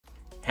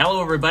Hello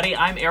everybody,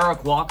 I'm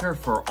Eric Walker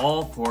for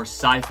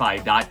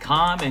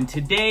all4sci-fi.com, and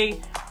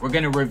today we're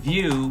going to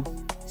review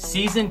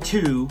Season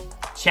 2,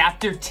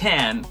 Chapter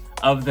 10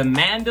 of The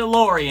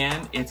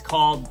Mandalorian. It's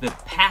called The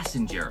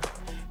Passenger.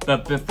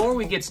 But before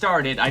we get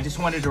started, I just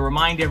wanted to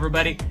remind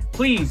everybody,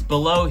 please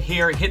below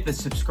here hit the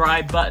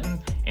subscribe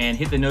button and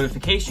hit the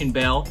notification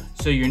bell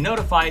so you're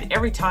notified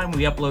every time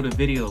we upload a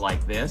video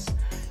like this.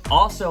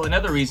 Also,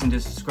 another reason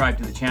to subscribe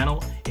to the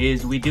channel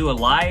is we do a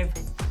live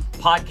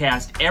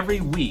podcast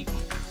every week.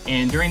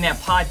 And during that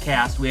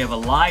podcast, we have a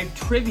live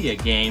trivia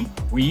game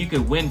where you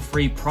could win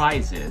free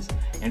prizes.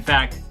 In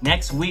fact,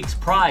 next week's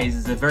prize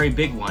is a very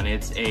big one.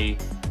 It's a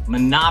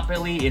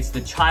Monopoly, it's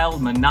the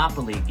Child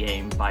Monopoly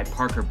game by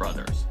Parker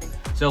Brothers.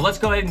 So let's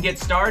go ahead and get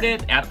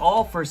started. At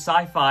All for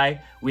Sci-Fi,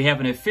 we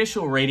have an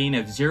official rating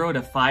of 0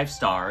 to 5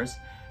 stars.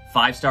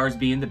 5 stars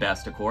being the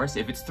best, of course.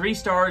 If it's 3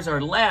 stars or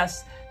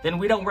less, then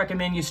we don't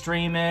recommend you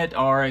stream it,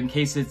 or in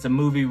case it's a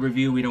movie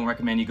review, we don't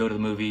recommend you go to the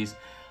movies.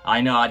 I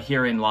know out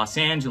here in Los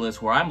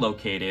Angeles, where I'm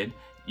located,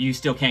 you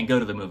still can't go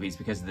to the movies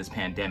because of this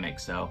pandemic.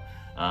 So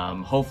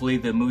hopefully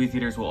the movie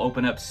theaters will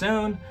open up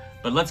soon.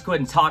 But let's go ahead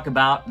and talk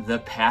about The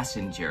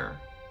Passenger.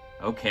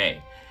 Okay,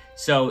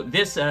 so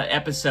this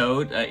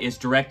episode is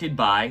directed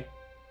by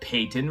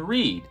Peyton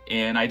Reed.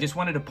 And I just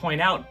wanted to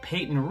point out,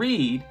 Peyton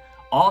Reed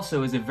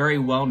also is a very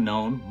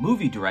well-known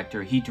movie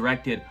director. He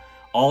directed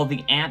all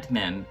the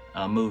Ant-Man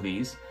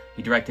movies.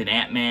 He directed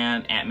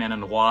Ant-Man, Ant-Man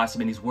and the Wasp,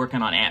 and he's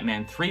working on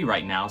Ant-Man 3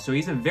 right now, so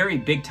he's a very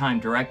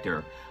big-time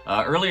director.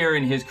 Earlier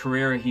in his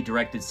career, he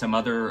directed some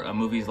other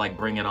movies like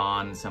Bring It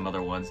On and some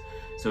other ones.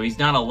 So he's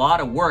done a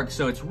lot of work,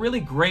 so it's really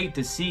great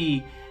to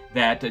see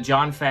that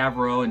Jon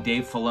Favreau and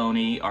Dave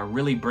Filoni are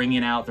really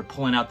they're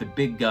pulling out the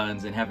big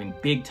guns and having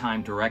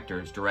big-time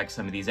directors direct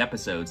some of these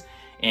episodes.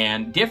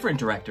 And different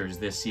directors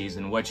this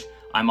season, which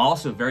I'm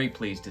also very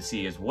pleased to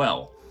see as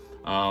well.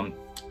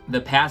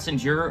 The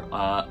Passenger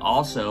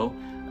also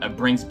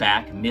brings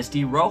back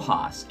Misty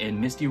Rojas, and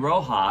Misty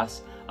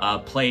Rojas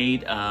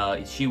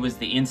she was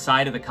the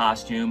inside of the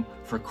costume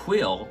for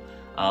Quill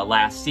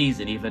last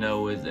season, even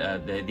though it was,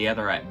 the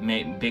other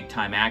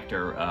big-time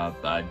actor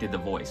did the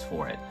voice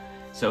for it.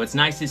 So it's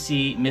nice to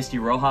see Misty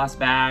Rojas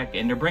back,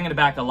 and they're bringing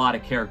back a lot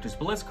of characters.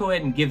 But let's go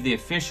ahead and give the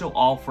official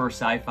All for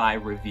Sci-Fi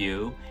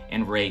review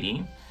and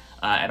rating.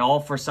 At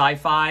All for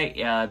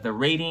Sci-Fi, the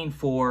rating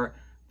for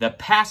The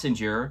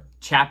Passenger,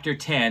 Chapter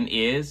 10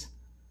 is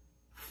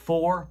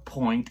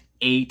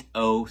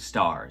 4.80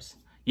 stars.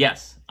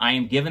 Yes, I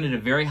am giving it a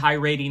very high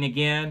rating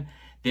again.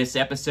 This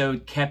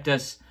episode kept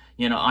us,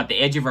 at the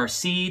edge of our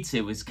seats.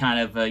 It was kind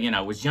of,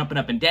 was jumping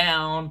up and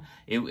down.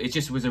 It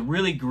just was a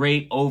really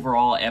great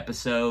overall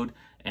episode.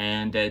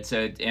 And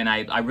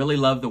I really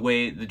love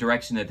the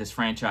direction that this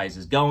franchise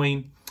is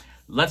going.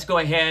 Let's go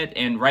ahead,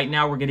 and right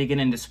now we're going to get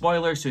into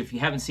spoilers. So if you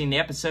haven't seen the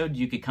episode,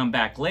 you could come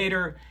back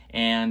later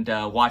and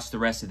watch the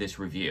rest of this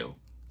review.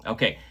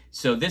 Okay,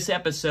 so this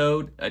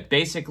episode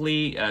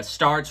basically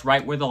starts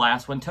right where the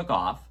last one took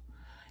off.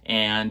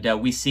 And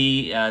we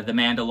see the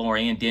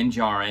Mandalorian, Din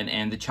Djarin,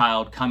 and the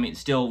child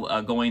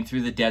still going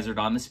through the desert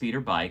on the speeder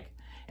bike.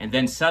 And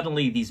then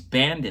suddenly these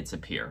bandits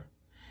appear.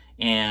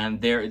 And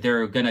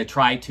they're going to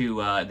try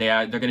to,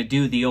 they're going to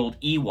do the old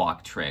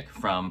Ewok trick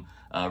from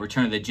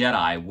Return of the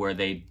Jedi, where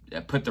they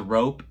put the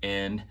rope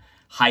and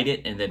hide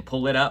it and then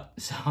pull it up.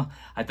 So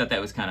I thought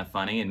that was kind of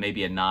funny and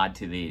maybe a nod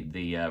to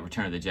the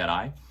Return of the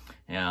Jedi.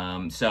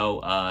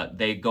 So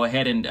they go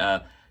ahead and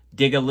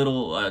dig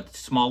a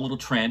small little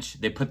trench.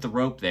 They put the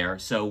rope there.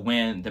 So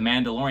when the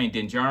Mandalorian,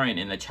 Din Djarin,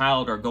 and the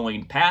child are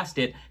going past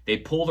it, they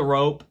pull the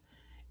rope.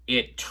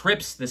 It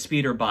trips the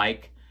speeder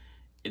bike.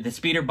 The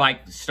speeder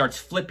bike starts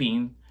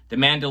flipping. The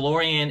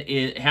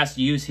Mandalorian has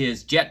to use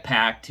his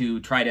jetpack to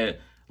try to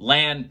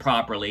land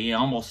properly. He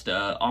almost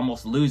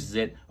loses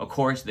it. Of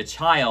course, the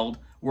child,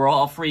 we're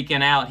all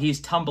freaking out. He's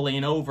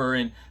tumbling over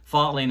and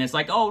falling. It's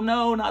like, oh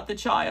no, not the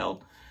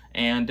child.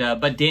 And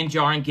but Din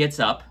Djarin gets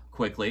up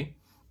quickly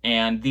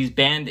and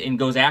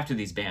goes after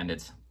these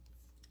bandits.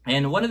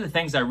 And one of the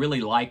things I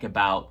really like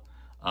about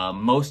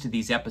most of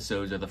these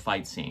episodes are the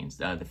fight scenes.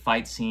 The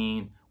fight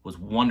scene was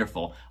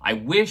wonderful. I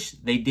wish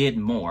they did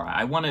more.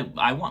 I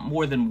want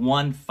more than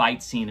one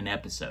fight scene an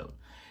episode.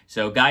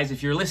 So guys,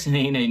 if you're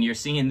listening and you're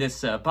seeing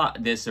this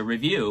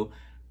review,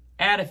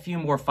 add a few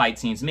more fight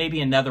scenes,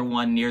 maybe another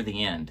one near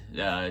the end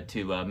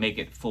to make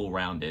it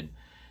full-rounded.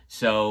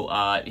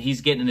 So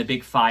he's getting in a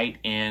big fight,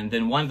 and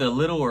then one of the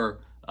littler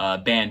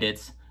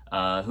bandits,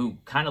 who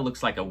kind of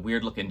looks like a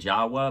weird-looking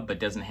Jawa but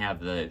doesn't have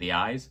the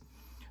eyes,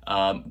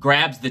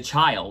 grabs the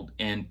child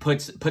and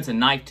puts a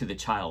knife to the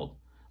child,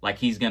 like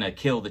he's going to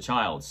kill the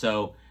child.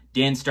 So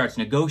Din starts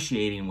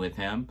negotiating with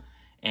him,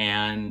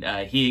 and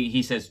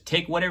he says,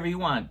 take whatever you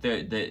want.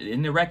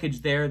 In the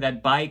wreckage there,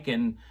 that bike,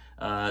 and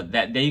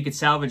that you could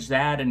salvage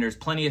that, and there's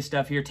plenty of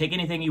stuff here. Take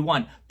anything you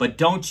want, but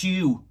don't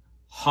you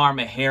harm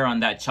a hair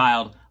on that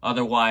child.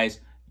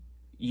 Otherwise,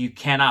 you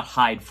cannot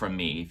hide from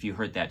me if you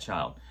hurt that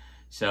child.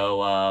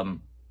 So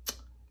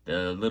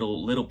the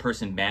little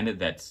person bandit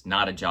that's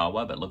not a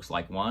Jawa but looks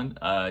like one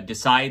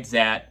decides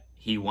that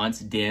he wants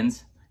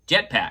Din's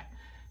jetpack.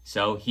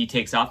 So he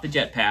takes off the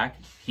jetpack,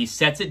 he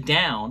sets it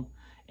down,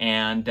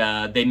 and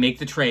they make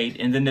the trade.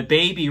 And then the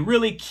baby,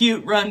 really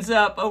cute, runs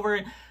up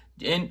over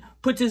and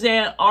puts his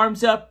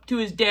arms up to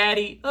his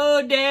daddy.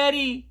 Oh,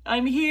 daddy,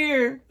 I'm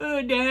here.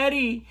 Oh,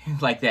 daddy.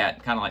 Like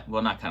that. Kind of like,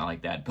 well, not kind of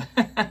like that,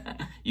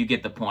 but you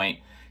get the point.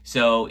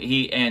 So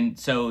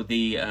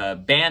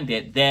the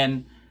bandit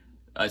then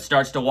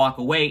starts to walk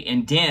away,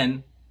 and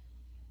Din,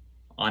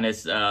 on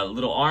his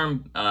little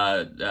arm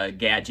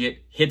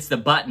gadget, hits the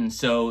button,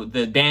 so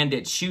the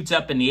bandit shoots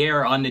up in the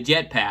air on the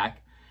jetpack,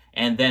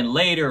 and then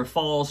later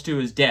falls to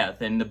his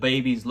death, and the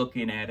baby's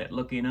looking at it,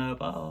 looking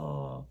up.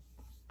 Oh,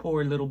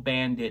 poor little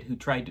bandit who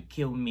tried to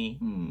kill me.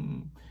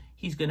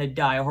 He's gonna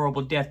die a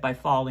horrible death by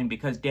falling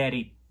because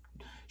Daddy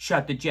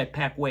shot the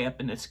jetpack way up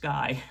in the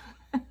sky.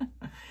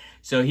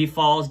 So he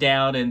falls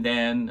down, and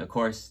then, of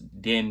course,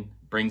 Din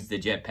brings the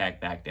jetpack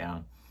back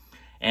down.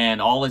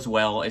 And all is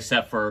well,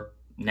 except for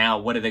now,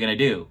 what are they going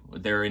to do?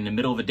 They're in the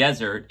middle of a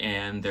desert,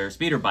 and their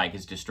speeder bike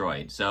is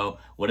destroyed. So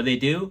what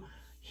do?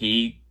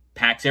 He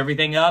packs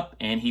everything up,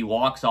 and he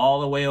walks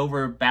all the way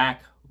over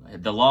back,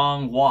 the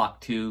long walk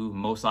to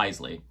Mos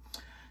Eisley.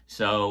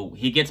 So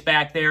he gets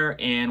back there,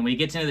 and when he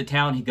gets into the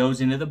town, he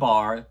goes into the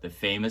bar, the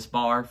famous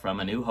bar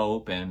from A New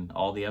Hope and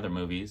all the other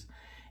movies.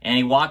 And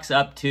he walks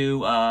up to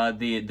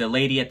the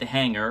lady at the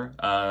hangar,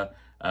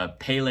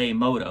 Pele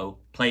Moto,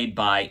 played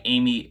by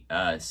Amy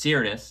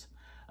Sirtis.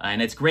 And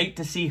it's great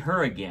to see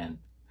her again.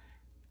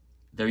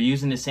 They're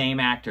using the same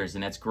actors,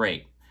 and that's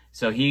great.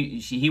 So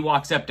he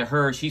walks up to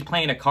her. She's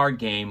playing a card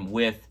game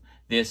with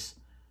this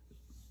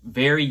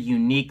very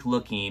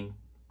unique-looking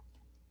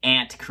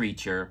ant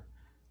creature,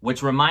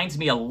 which reminds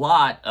me a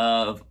lot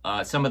of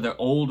some of the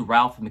old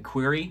Ralph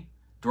McQuarrie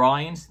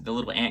drawings, the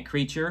little ant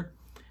creature.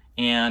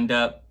 And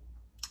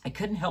I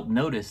couldn't help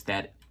notice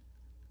that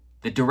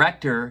the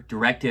director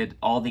directed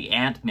all the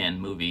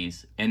Ant-Man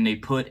movies, and they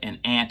put an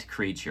ant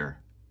creature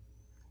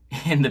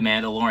in The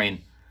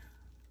Mandalorian.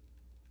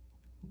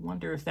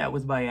 Wonder if that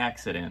was by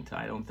accident.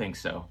 I don't think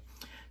so.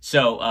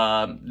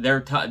 So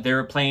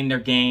they're playing their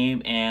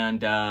game,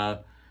 and of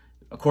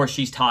course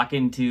she's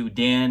talking to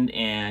Din,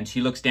 and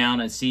she looks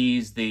down and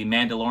sees the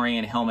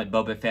Mandalorian helmet,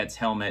 Boba Fett's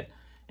helmet,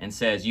 and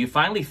says, "You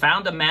finally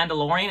found a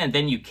Mandalorian, and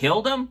then you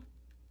killed him?"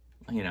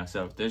 You know,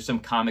 so there's some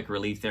comic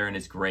relief there, and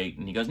it's great.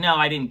 And he goes, "No,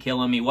 I didn't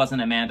kill him. He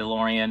wasn't a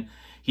Mandalorian.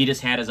 He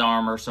just had his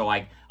armor, so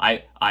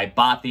I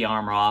bought the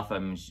armor off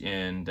him."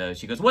 And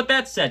she goes, "What,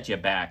 that set you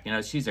back?" You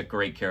know, she's a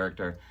great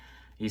character.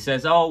 He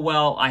says, "Oh,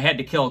 well, I had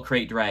to kill a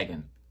crate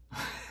dragon."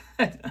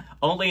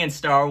 Only in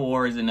Star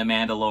Wars and The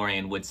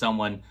Mandalorian would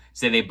someone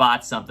say they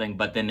bought something,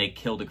 but then they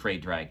killed a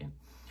crate dragon.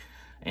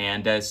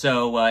 And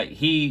so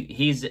he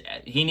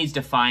needs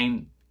to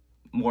find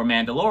more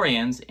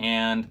Mandalorians,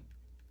 and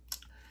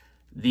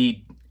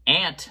the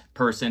ant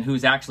person,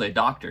 who's actually a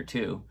doctor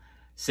too,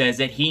 says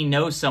that he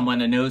knows someone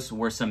who knows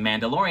where some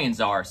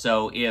Mandalorians are.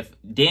 So if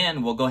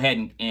Din will go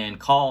ahead and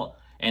call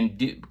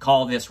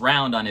this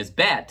round on his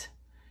bet,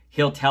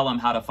 he'll tell him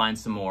how to find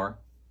some more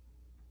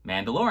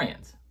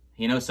Mandalorians.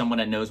 He knows someone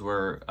that knows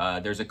where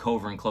there's a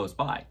covert close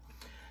by.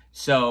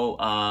 So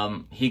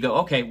he go,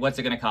 "Okay, what's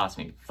it going to cost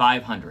me?"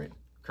 500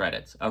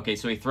 credits. Okay,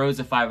 so he throws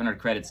the 500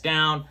 credits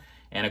down,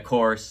 and of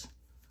course,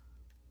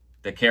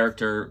 the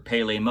character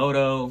Pele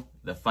Moto,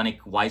 the funny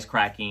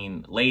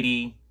wisecracking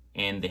lady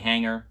in the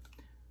hangar,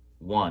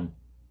 won.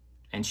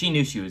 And she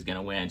knew she was going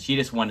to win. She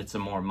just wanted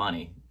some more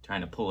money,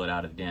 trying to pull it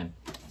out of Din.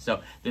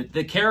 So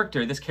this character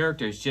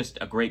is just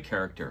a great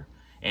character.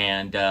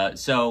 And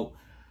so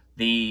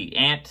the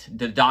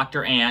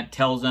Dr. Ant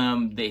tells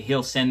him that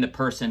he'll send the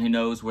person who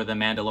knows where the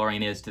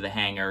Mandalorian is to the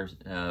hangar.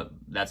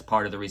 That's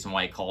part of the reason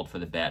why he called for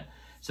the bet.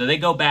 So they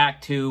go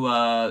back to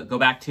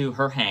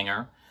her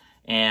hangar.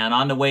 And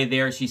on the way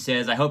there, she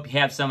says, "I hope you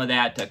have some of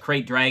that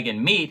crate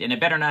dragon meat, and it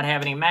better not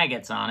have any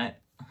maggots on it."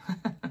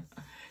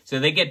 So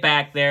they get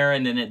back there,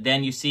 and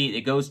then you see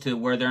it goes to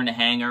where they're in the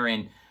hangar,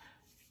 and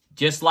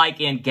just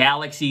like in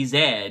Galaxy's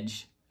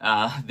Edge,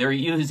 they're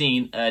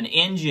using an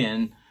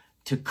engine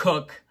to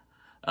cook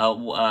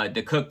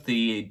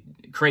the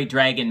crate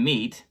dragon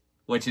meat,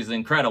 which is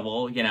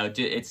incredible. You know,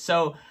 it's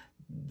so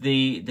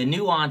the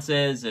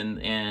nuances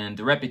and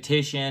the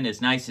repetition is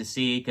nice to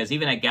see, because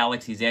even at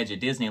Galaxy's Edge at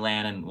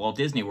Disneyland and Walt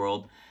Disney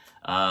World,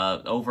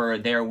 over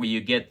there where you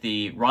get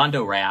the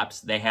Rondo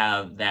wraps, they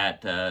have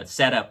that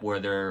setup where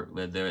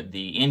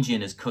the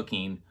engine is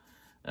cooking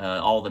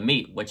all the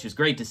meat, which is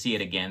great to see it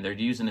again. They're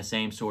using the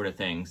same sort of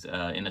things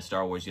in the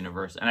Star Wars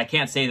universe, and I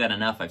can't say that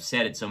enough. I've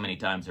said it so many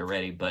times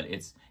already, but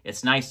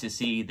it's nice to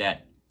see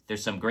that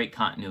there's some great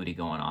continuity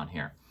going on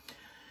here.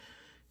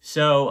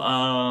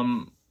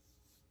 So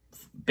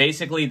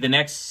basically, the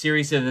next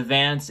series of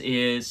events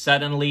is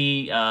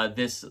suddenly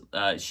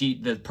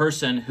the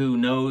person who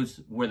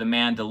knows where the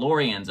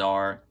Mandalorians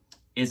are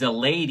is a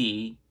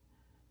lady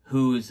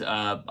who's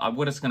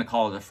what is going to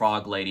call her the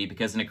Frog Lady,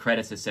 because in the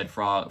credits it said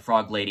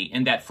Frog Lady,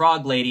 and that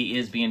Frog Lady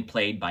is being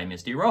played by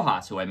Misty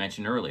Rojas, who I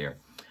mentioned earlier.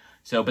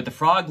 So, but the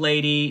Frog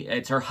Lady,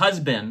 it's her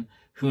husband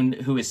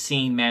who has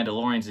seen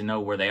Mandalorians and know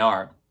where they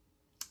are.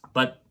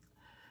 But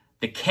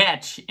the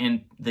catch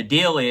and the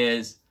deal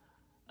is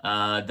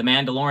the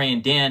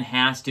Mandalorian Din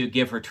has to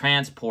give her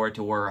transport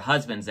to where her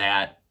husband's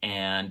at,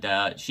 and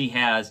she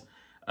has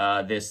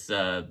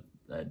her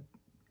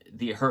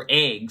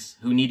eggs,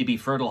 who need to be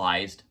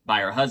fertilized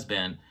by her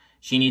husband.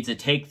 She needs to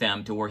take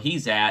them to where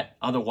he's at,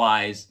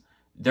 otherwise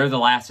they're the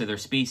last of their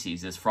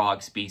species, this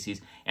frog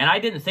species. And I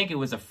didn't think it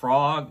was a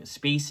frog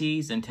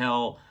species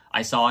until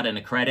I saw it in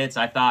the credits.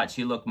 I thought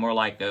she looked more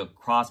like a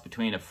cross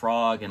between a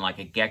frog and like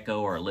a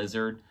gecko or a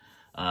lizard.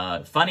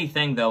 Funny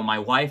thing though, my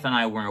wife and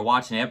I, when we were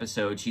watching the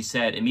episode, she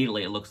said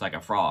immediately it looks like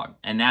a frog.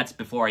 And that's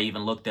before I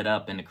even looked it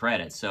up in the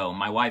credits. So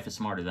my wife is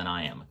smarter than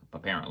I am,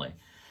 apparently.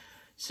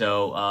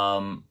 So,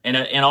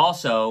 and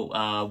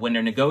also, when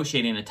they're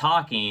negotiating and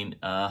talking,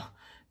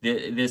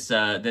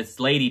 this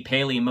lady,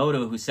 Pele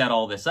Moto, who set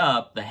all this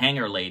up, the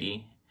hanger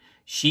lady,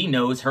 she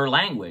knows her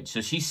language.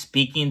 So she's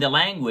speaking the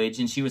language,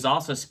 and she was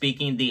also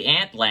speaking the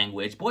ant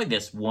language. Boy,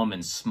 this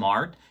woman's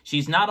smart.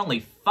 She's not only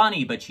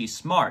funny, but she's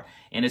smart.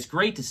 And it's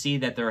great to see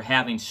that they're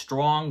having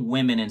strong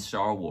women in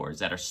Star Wars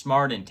that are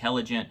smart,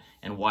 intelligent,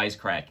 and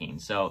wisecracking.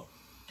 So,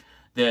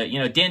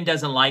 Din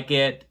doesn't like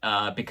it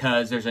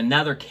because there's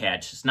another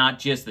catch. It's not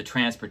just the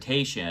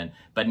transportation,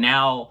 but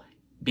now,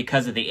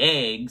 because of the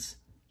eggs,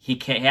 he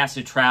has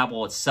to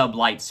travel at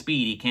sub-light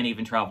speed. He can't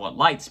even travel at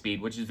light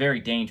speed, which is very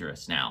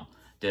dangerous now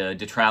to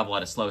travel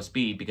at a slow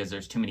speed because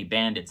there's too many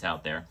bandits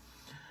out there.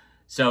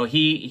 So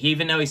he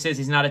even though he says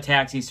he's not a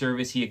taxi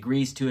service, he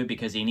agrees to it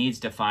because he needs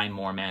to find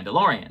more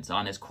Mandalorians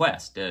on his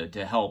quest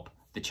to help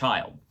the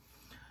child.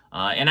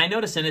 And I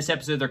noticed in this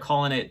episode they're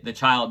calling it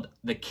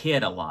the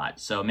kid a lot,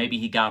 so maybe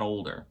he got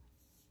older.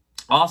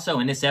 Also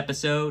in this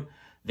episode,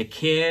 the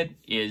kid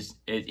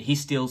he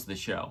steals the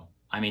show.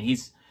 I mean,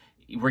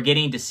 we're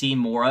getting to see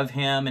more of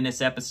him in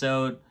this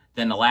episode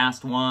than the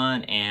last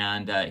one,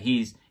 and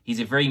he's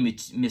a very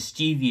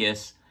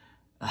mischievous,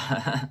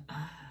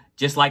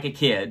 just like a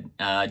kid,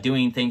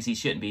 doing things he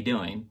shouldn't be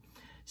doing.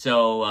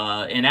 So,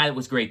 and that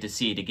was great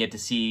to get to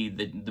see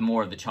the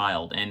more of the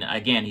child. And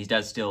again, he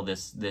does steal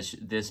this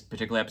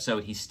particular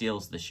episode. He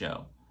steals the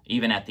show,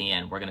 even at the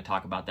end. We're going to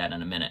talk about that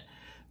in a minute.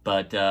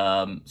 But,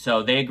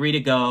 so they agree to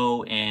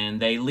go, and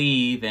they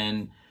leave,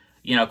 and,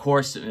 of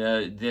course,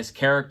 this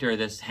character,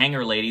 this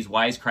hanger lady's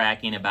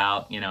wisecracking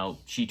about,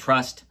 she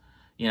trusts,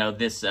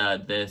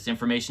 this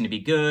information to be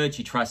good.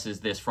 She trusts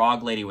this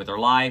frog lady with her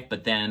life,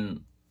 but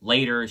then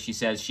later she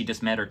says she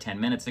just met her 10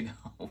 minutes ago,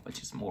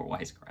 which is more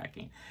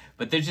wisecracking.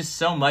 But there's just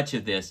so much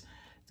of this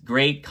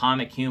great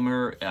comic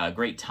humor,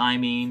 great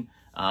timing.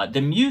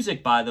 The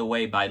music, by the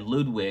way, by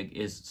Ludwig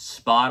is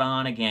spot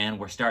on again.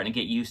 We're starting to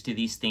get used to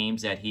these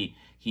themes that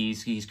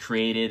he's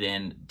created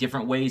and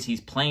different ways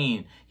he's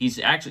playing.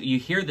 You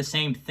hear the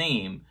same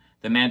theme,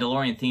 the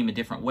Mandalorian theme, in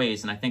different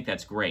ways, and I think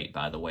that's great,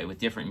 by the way, with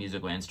different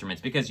musical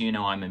instruments, because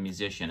I'm a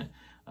musician.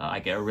 I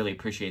really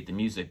appreciate the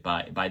music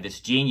by this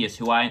genius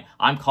who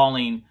I'm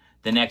calling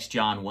the next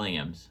John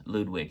Williams,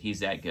 Ludwig. He's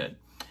that good.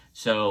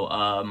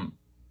 So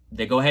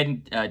they go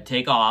ahead and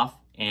take off,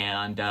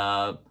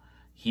 and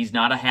he's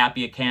not a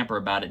happy camper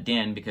about it,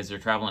 Din, because they're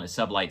traveling at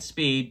sublight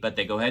speed, but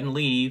they go ahead and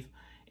leave,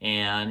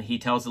 and he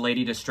tells the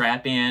lady to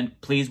strap in.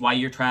 Please, while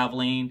you're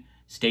traveling,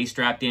 stay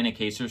strapped in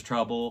case there's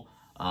trouble.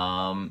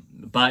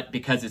 But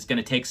because it's going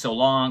to take so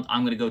long,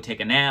 I'm going to go take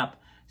a nap.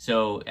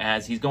 So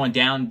as he's going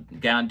down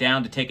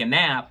to take a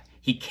nap,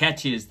 he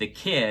catches the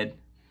kid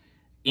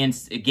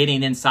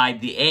getting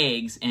inside the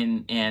eggs,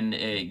 and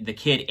the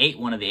kid ate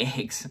one of the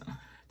eggs.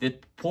 The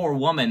poor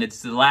woman,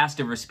 it's the last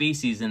of her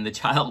species, and the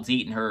child's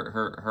eating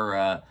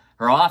her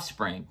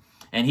offspring.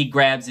 And he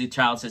grabs the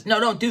child and says, "No,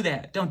 don't do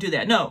that. Don't do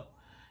that. No."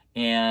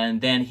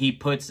 And then he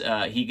takes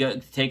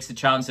the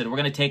child and said, "We're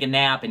going to take a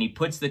nap." And he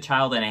puts the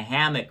child in a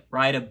hammock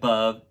right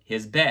above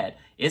his bed.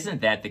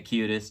 Isn't that the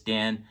cutest,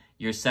 Din?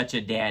 You're such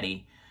a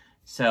daddy.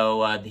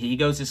 So he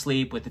goes to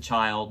sleep with the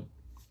child,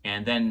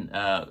 and then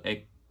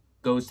it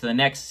goes to the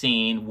next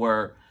scene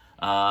where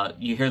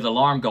you hear the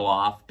alarm go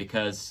off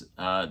because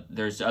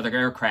there's other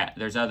aircraft,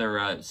 there's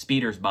other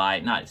speeders by,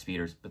 not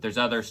speeders, but there's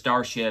other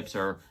starships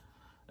or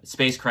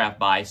spacecraft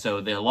by,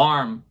 so the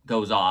alarm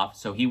goes off.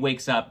 So he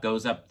wakes up,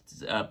 goes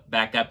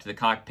back up to the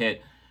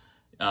cockpit.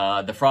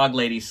 The frog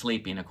lady's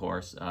sleeping, of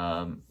course,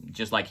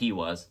 just like he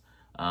was.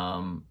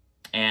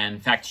 And in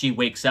fact, she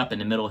wakes up in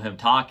the middle of him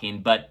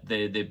talking, but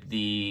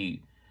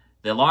the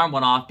alarm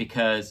went off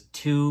because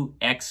 2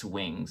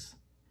 X-Wings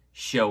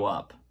show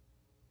up.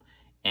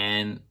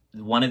 And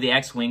one of the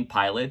X-Wing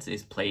pilots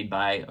is played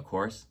by, of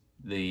course,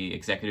 the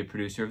executive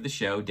producer of the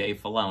show,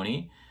 Dave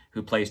Filoni,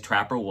 who plays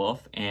Trapper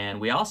Wolf.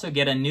 And we also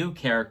get a new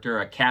character,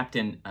 a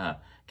Captain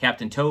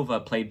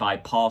Tova, played by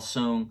Paul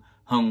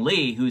Sung-Hung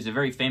Lee, who's a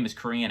very famous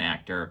Korean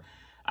actor.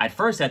 At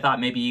first, I thought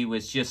maybe he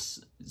was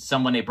just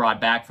someone they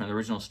brought back from the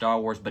original Star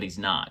Wars, but he's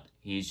not.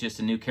 He's just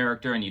a new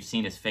character, and you've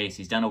seen his face.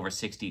 He's done over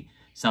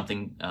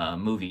 60-something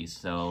movies,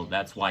 so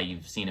that's why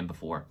you've seen him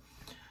before.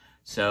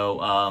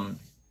 So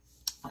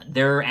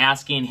they're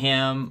asking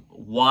him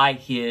why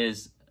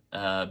his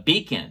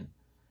beacon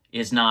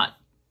is not,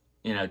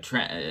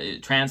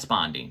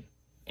 transponding.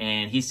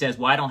 And he says,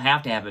 "Well, I don't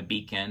have to have a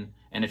beacon.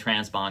 and a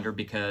transponder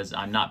because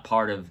I'm not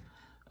part of,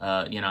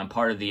 I'm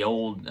part of the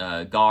old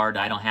guard.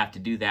 I don't have to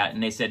do that.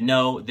 And they said,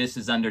 no, this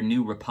is under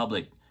New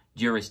Republic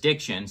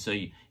jurisdiction. So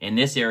in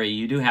this area,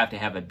 you do have to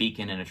have a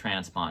beacon and a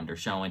transponder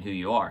showing who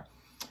you are.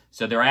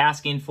 So they're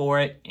asking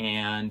for it,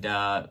 and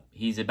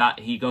he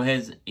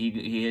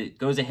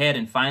goes ahead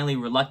and finally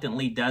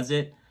reluctantly does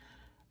it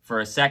for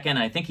a second.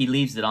 I think he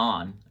leaves it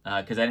on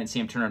because I didn't see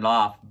him turn it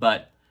off.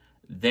 But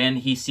then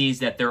he sees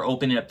that they're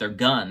opening up their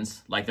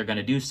guns like they're going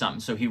to do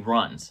something, so he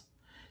runs.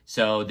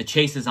 So the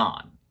chase is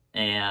on,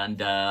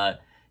 and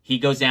he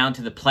goes down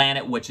to the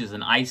planet, which is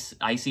an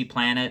icy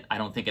planet. I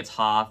don't think it's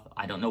Hoth.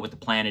 I don't know what the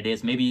planet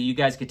is. Maybe you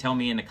guys could tell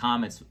me in the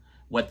comments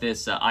what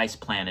this ice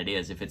planet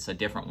is, if it's a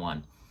different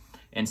one.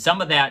 And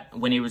some of that,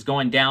 when he was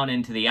going down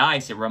into the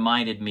ice, it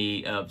reminded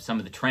me of some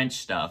of the trench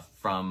stuff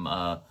from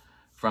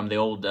the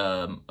old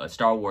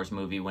Star Wars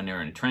movie when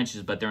they're in the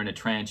trenches, but they're in a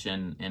trench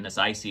in this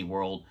icy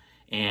world.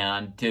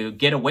 And to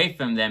get away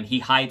from them, he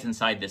hides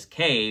inside this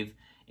cave,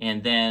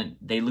 and then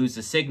they lose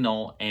the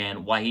signal.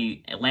 And while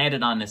he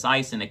landed on this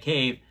ice in the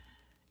cave,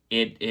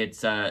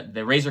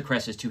 the Razor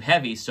Crest is too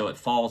heavy, so it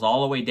falls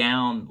all the way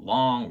down,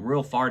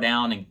 real far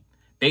down, and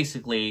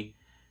basically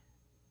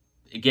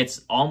it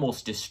gets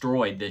almost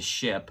destroyed, this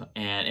ship,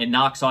 and it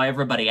knocks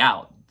everybody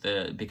out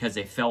because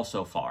they fell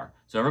so far.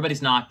 So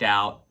everybody's knocked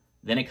out.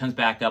 Then it comes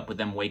back up with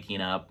them waking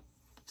up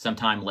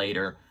sometime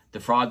later. The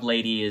frog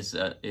lady is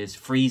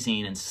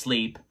freezing in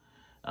sleep.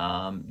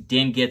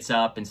 Din gets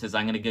up and says,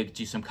 I'm going to get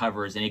you some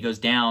covers. And he goes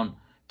down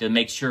to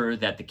make sure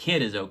that the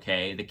kid is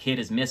okay. The kid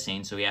is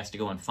missing, so he has to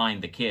go and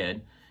find the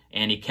kid.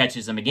 And he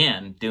catches him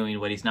again doing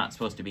what he's not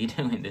supposed to be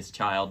doing,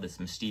 this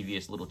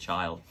mischievous little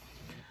child.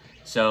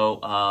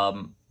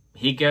 So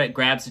he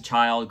grabs the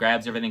child,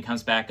 grabs everything,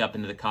 comes back up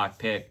into the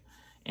cockpit,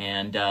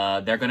 and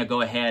they're going to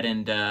go ahead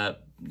and,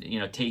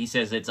 he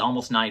says it's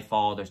almost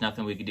nightfall. There's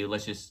nothing we can do.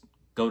 Let's just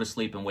go to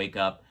sleep and wake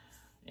up.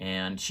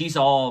 And she's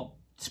all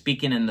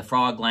speaking in the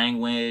frog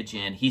language,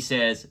 and he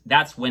says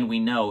that's when we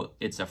know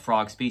it's a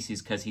frog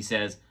species, because he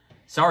says,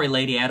 sorry,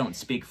 lady, I don't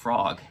speak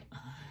frog.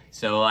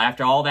 So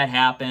after all that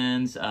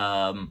happens,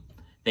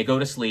 they go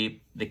to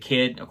sleep. The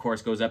kid, of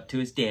course, goes up to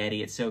his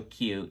daddy. It's so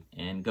cute,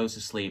 and goes to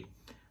sleep.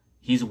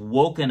 He's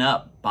woken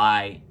up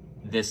by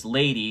this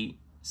lady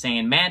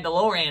saying,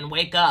 Mandalorian,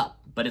 wake up.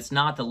 But it's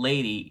not the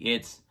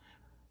lady.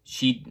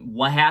 She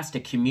has to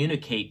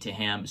communicate to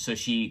him. So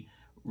she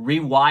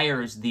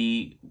rewires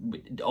the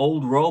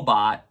old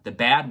robot, the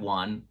bad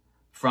one,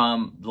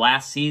 from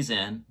last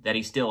season that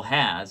he still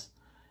has.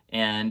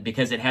 And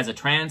because it has a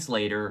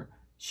translator,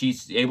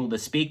 she's able to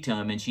speak to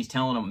him. And she's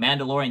telling him,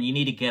 Mandalorian, you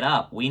need to get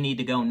up. We need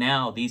to go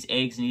now. These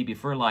eggs need to be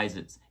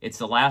fertilized. It's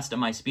the last of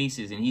my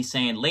species. And he's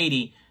saying,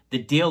 lady, the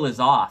deal is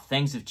off.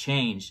 Things have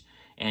changed.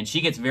 And she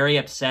gets very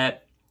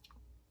upset.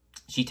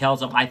 She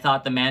tells him, I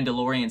thought the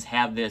Mandalorians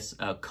have this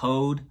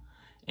code.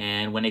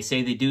 And when they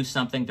say they do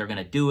something, they're going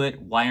to do it.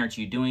 Why aren't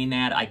you doing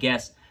that? I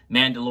guess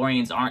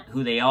Mandalorians aren't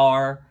who they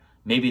are.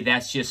 Maybe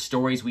that's just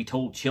stories we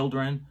told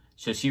children.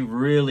 So she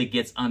really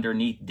gets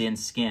underneath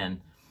Din's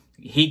skin.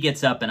 He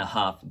gets up in a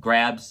huff,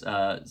 grabs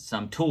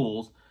some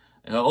tools.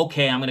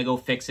 Okay, I'm going to go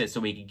fix it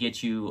so we can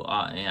get you,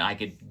 and I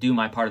could do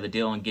my part of the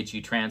deal and get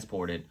you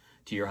transported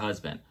to your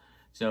husband.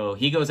 So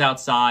he goes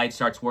outside,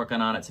 starts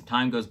working on it. Some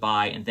time goes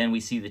by, and then we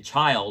see the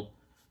child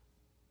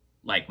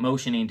like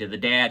motioning to the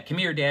dad, come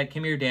here, Dad,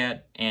 come here,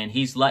 Dad. And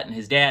he's letting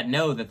his dad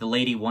know that the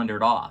lady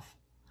wandered off.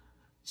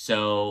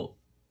 So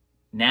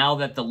now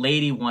that the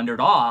lady wandered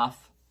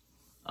off,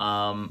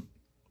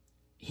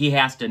 he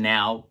has to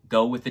now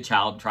go with the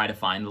child and try to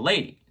find the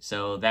lady.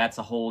 So that's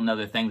a whole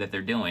nother thing that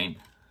they're doing.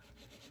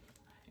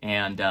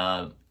 And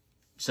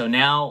so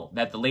now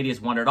that the lady has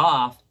wandered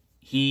off,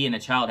 he and the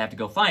child have to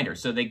go find her.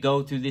 So they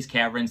go through these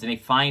caverns and they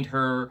find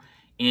her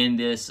in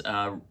this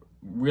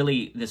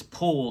this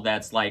pool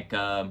that's like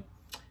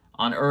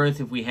on Earth,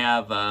 if we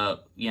have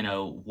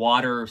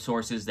water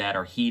sources that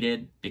are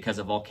heated because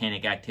of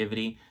volcanic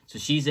activity. So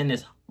she's in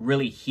this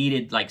really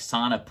heated like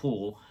sauna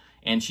pool,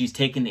 and she's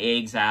taking the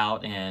eggs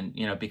out, and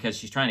because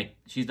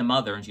she's the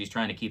mother and she's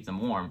trying to keep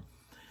them warm.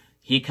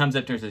 He comes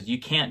up to her and says, you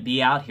can't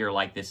be out here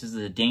like this. This is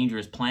a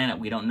dangerous planet.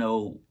 We don't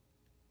know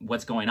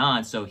what's going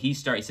on. So he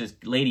says,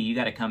 lady, you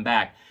got to come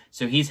back.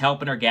 So he's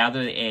helping her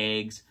gather the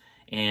eggs.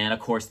 And of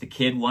course the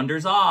kid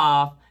wanders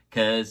off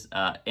because,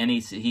 and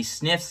he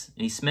sniffs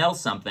and he smells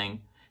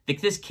something.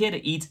 This kid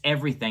eats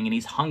everything and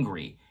he's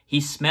hungry.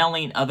 He's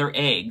smelling other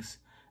eggs,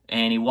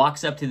 and he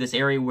walks up to this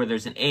area where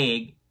there's an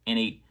egg, and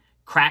he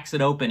cracks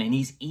it open, and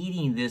he's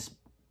eating this,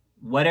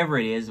 whatever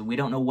it is. We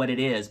don't know what it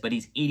is, but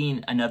he's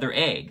eating another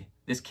egg.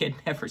 This kid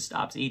never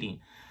stops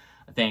eating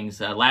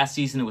things. Last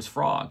season it was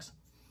frogs.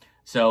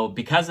 So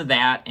because of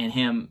that and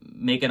him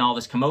making all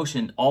this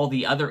commotion, all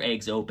the other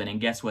eggs open, and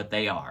guess what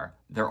they are?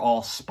 They're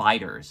all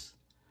spiders.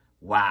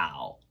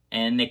 Wow.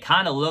 And they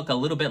kind of look a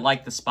little bit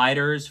like the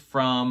spiders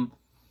from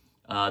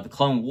the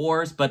Clone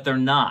Wars, but they're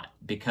not,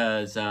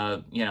 because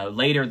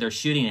later they're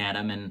shooting at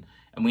him, and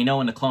we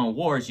know in the Clone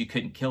Wars you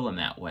couldn't kill him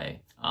that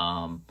way.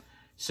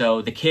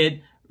 So the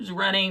kid He's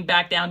running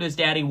back down to his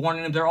daddy,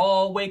 warning him they're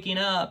all waking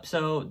up.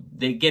 So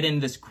they get in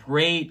this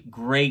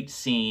great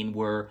scene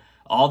where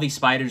all these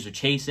spiders are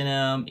chasing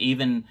him.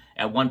 Even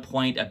at one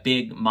point, a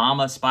big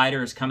mama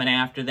spider is coming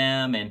after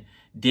them, and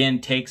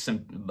Din takes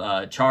some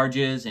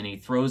charges, and he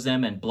throws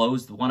them and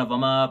blows one of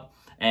them up.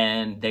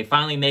 And they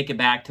finally make it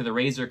back to the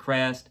Razor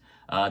Crest.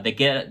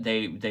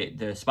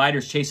 The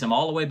spiders chase him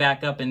all the way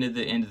back up into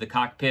the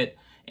cockpit,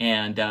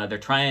 and they're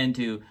trying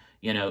to,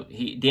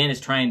 Din is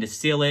trying to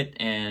seal it,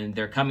 and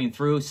they're coming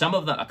through.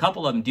 A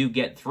couple of them do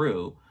get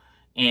through,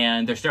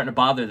 and they're starting to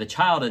bother the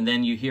child, and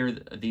then you hear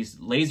these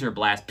laser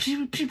blasts.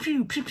 Pew, pew,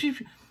 pew, pew, pew.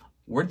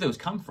 Where'd those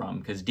come from?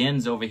 Because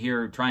Din's over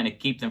here trying to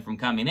keep them from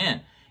coming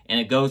in. And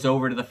it goes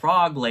over to the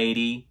frog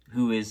lady,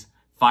 who is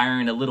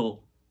firing a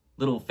little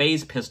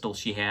phase pistol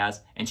she has,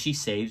 and she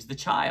saves the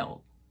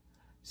child.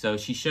 So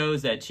she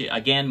shows that,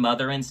 again,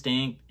 mother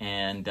instinct,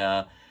 and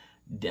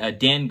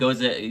Din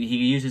goes, he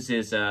uses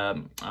his,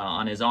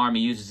 on his arm,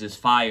 he uses his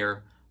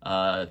fire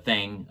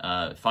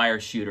fire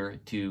shooter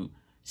to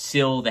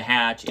seal the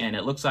hatch, and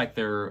it looks like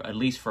they're, at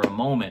least for a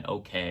moment,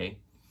 okay.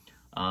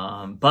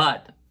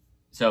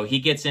 So he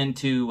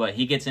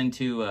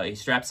he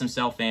straps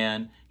himself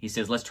in. He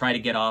says, let's try to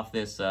get off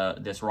this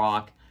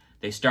rock.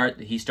 He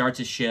starts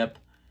his ship.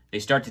 They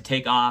start to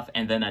take off,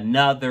 and then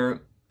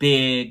another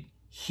big,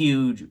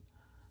 huge,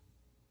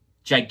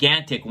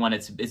 gigantic one,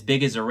 it's as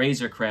big as a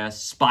Razor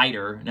Crest,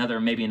 spider,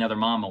 maybe another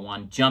mama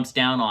one, jumps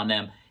down on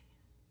them,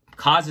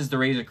 causes the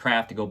Razor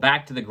Craft to go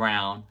back to the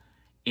ground.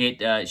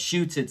 It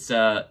shoots its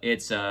legs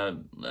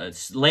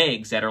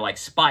that are like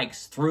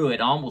spikes through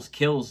it, almost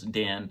kills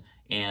Din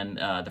and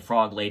the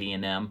frog lady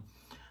and them.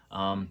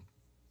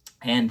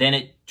 And then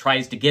it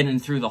tries to get in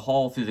through the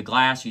hole, through the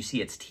glass. You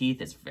see its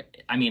teeth.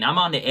 I'm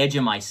on the edge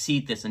of my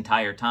seat this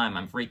entire time.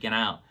 I'm freaking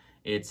out.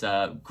 It's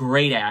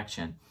great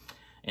action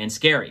and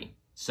scary.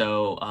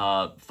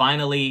 So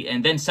finally,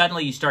 and then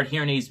suddenly you start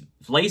hearing these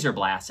laser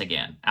blasts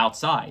again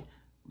outside.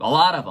 A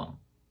lot of them.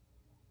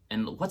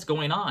 And what's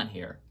going on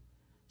here?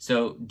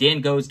 So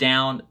Din goes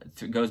down,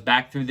 goes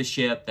back through the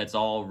ship that's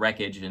all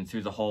wreckage and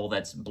through the hole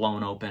that's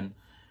blown open.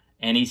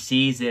 And he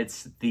sees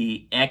it's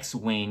the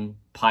X-Wing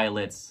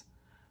pilots,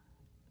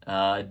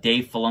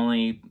 Dave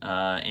Filoni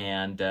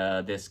and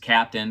this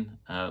captain,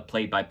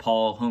 played by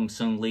Paul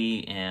Hung-Sung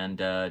Lee, and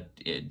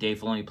Dave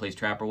Filoni plays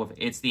Trapper Wolf.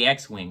 It's the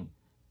X-Wing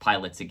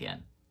pilots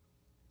again.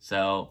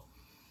 So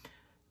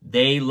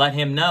they let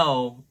him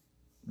know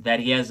that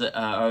he has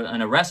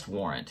an arrest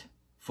warrant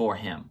for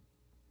him.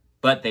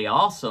 But they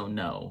also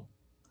know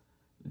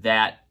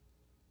that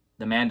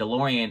the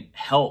Mandalorian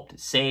helped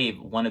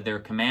save one of their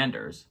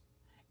commanders.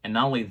 And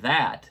not only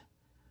that,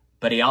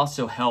 but he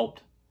also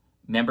helped,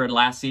 remember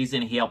last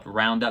season, he helped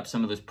round up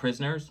some of those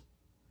prisoners?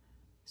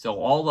 So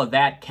all of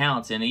that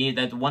counts. And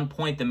at one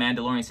point, the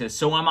Mandalorian says,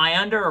 so am I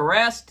under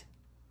arrest?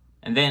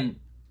 And then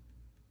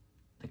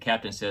the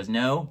captain says,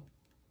 no.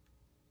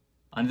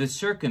 Under the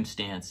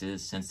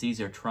circumstances, since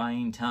these are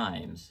trying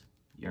times,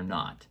 you're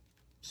not.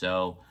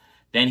 So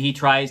then he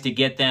tries to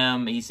get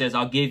them. He says,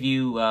 I'll give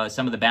you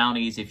some of the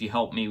bounties if you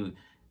help me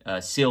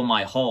seal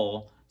my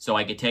hull so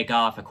I could take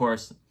off. Of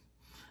course,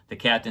 the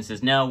captain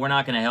says, no, we're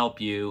not going to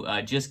help you.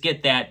 Just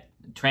get that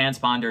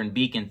transponder and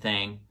beacon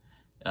thing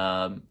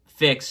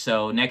fixed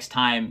so next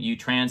time you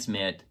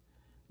transmit,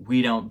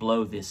 we don't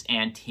blow this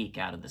antique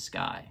out of the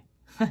sky.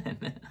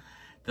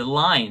 The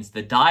lines,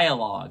 the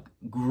dialogue,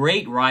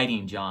 great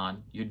writing,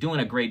 John. You're doing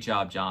a great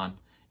job, John.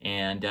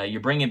 And you're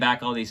bringing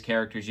back all these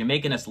characters. You're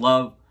making us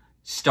love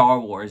Star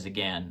Wars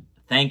again.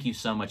 Thank you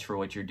so much for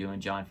what you're doing,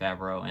 Jon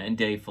Favreau and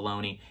Dave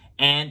Filoni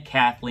and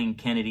Kathleen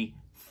Kennedy.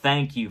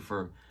 Thank you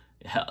for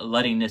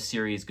letting this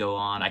series go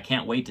on. I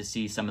can't wait to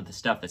see some of the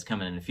stuff that's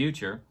coming in the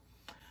future.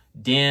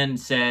 Din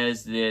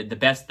says the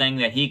best thing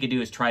that he could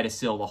do is try to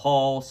seal the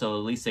hull so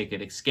at least they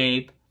could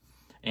escape.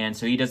 And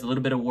so he does a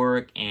little bit of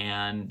work,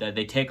 and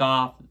they take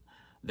off.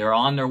 They're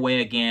on their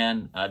way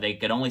again. They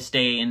could only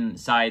stay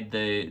inside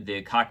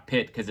the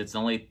cockpit because it's the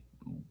only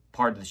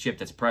part of the ship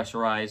that's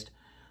pressurized.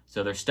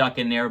 So they're stuck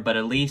in there, but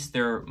at least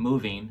they're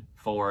moving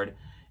forward.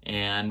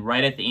 And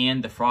right at the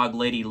end, the frog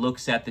lady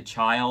looks at the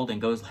child and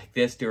goes like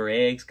this to her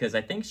eggs because I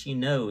think she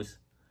knows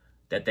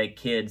that that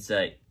kid's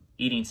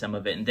eating some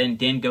of it. And then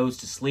Din goes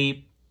to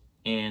sleep,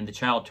 and the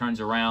child turns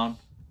around,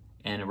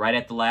 and right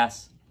at the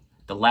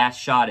last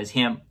shot is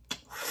him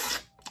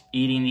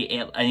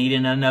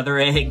eating another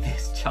egg.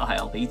 This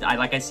child,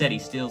 like I said, he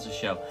steals the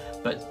show.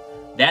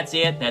 But that's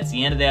it. That's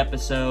the end of the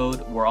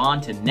episode. We're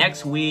on to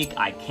next week.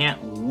 I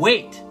can't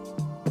wait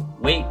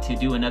to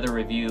do another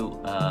review.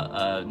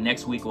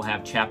 Next week we'll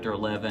have Chapter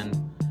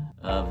 11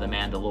 of The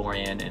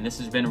Mandalorian. And this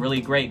has been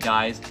really great,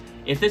 guys.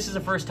 If this is the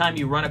first time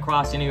you run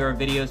across any of our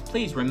videos,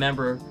 please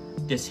remember,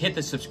 just hit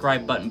the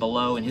subscribe button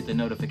below and hit the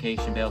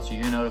notification bell so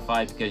you're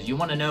notified, because you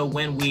want to know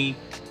when we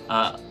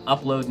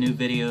upload new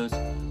videos.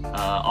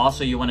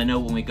 Also, you want to know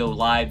when we go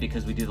live,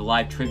 because we do the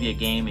live trivia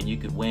game and you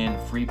could win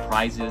free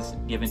prizes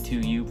given to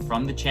you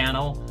from the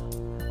channel.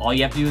 All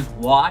you have to do is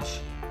watch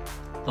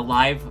the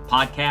live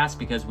podcast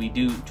because we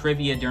do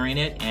trivia during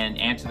it and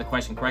answer the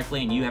question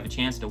correctly, and you have a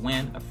chance to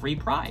win a free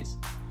prize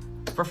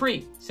for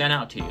free sent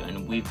out to you.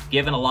 And we've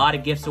given a lot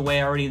of gifts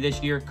away already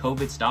this year.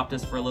 COVID stopped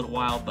us for a little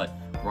while, but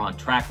we're on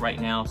track right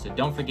now. So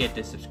don't forget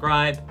to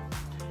subscribe.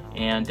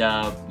 And,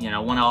 I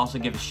want to also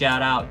give a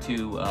shout out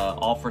to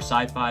All for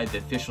Sci-Fi. The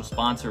official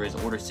sponsor is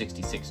Order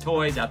 66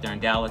 Toys out there in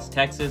Dallas,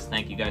 Texas.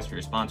 Thank you guys for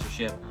your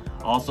sponsorship.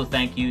 Also,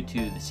 thank you to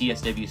the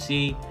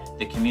CSWC,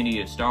 the Community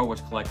of Star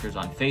Wars Collectors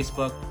on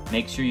Facebook.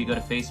 Make sure you go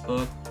to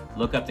Facebook,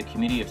 look up the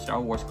Community of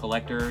Star Wars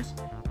Collectors,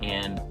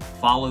 and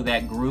follow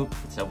that group.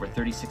 It's over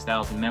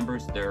 36,000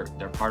 members. They're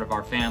part of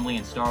our family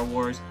in Star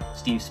Wars.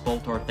 Steve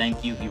Spoltor,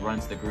 thank you. He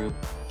runs the group.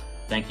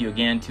 Thank you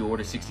again to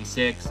Order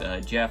 66,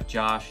 Jeff,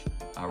 Josh,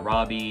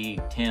 Robbie,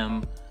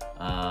 Tim,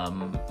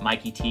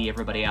 Mikey T,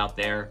 everybody out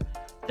there.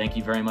 Thank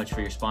you very much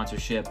for your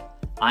sponsorship.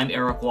 I'm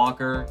Eric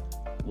Walker.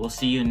 We'll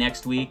see you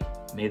next week.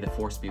 May the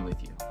Force be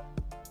with you.